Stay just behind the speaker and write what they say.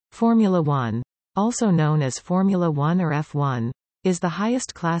Formula One, also known as Formula One or F1, is the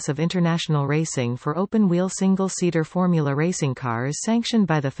highest class of international racing for open-wheel single-seater formula racing cars sanctioned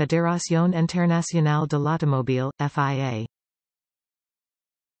by the Fédération Internationale de l'Automobile, FIA.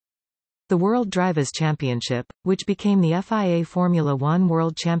 The World Drivers' Championship, which became the FIA Formula One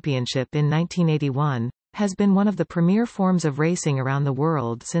World Championship in 1981, has been one of the premier forms of racing around the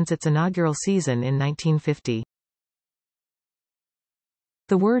world since its inaugural season in 1950.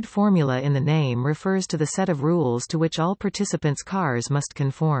 The word formula in the name refers to the set of rules to which all participants' cars must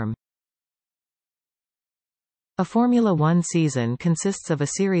conform. A Formula One season consists of a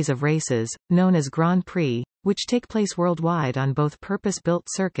series of races, known as Grand Prix, which take place worldwide on both purpose-built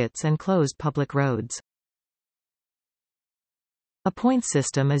circuits and closed public roads. A points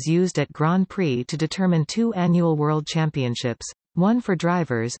system is used at Grand Prix to determine two annual world championships, one for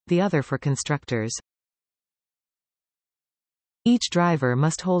drivers, the other for constructors. Each driver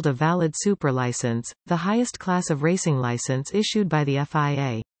must hold a valid super license, the highest class of racing license issued by the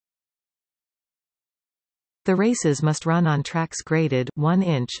FIA. The races must run on tracks graded 1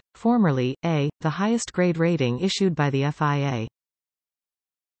 inch, formerly A, the highest grade rating issued by the FIA.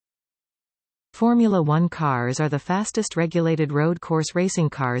 Formula One cars are the fastest regulated road course racing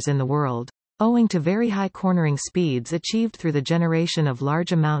cars in the world, owing to very high cornering speeds achieved through the generation of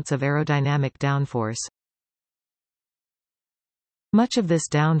large amounts of aerodynamic downforce. Much of this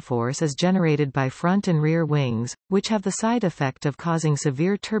downforce is generated by front and rear wings, which have the side effect of causing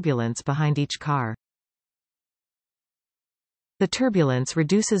severe turbulence behind each car. The turbulence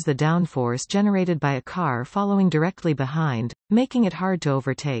reduces the downforce generated by a car following directly behind, making it hard to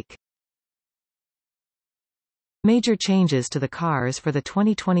overtake. Major changes to the cars for the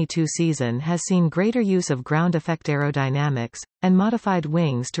 2022 season has seen greater use of ground effect aerodynamics, and modified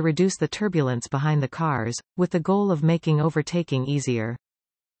wings to reduce the turbulence behind the cars, with the goal of making overtaking easier.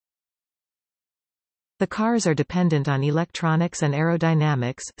 The cars are dependent on electronics and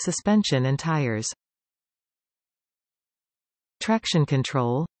aerodynamics, suspension and tires. Traction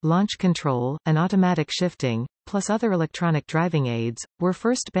control, launch control, and automatic shifting, plus other electronic driving aids, were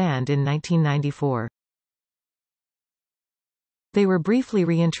first banned in 1994. They were briefly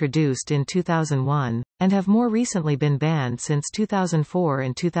reintroduced in 2001, and have more recently been banned since 2004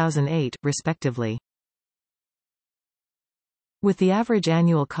 and 2008, respectively. With the average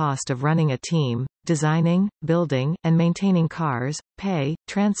annual cost of running a team, designing, building, and maintaining cars, pay,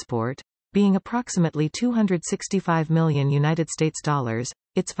 transport, being approximately $265 million US dollars,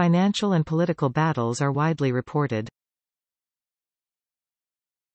 its financial and political battles are widely reported.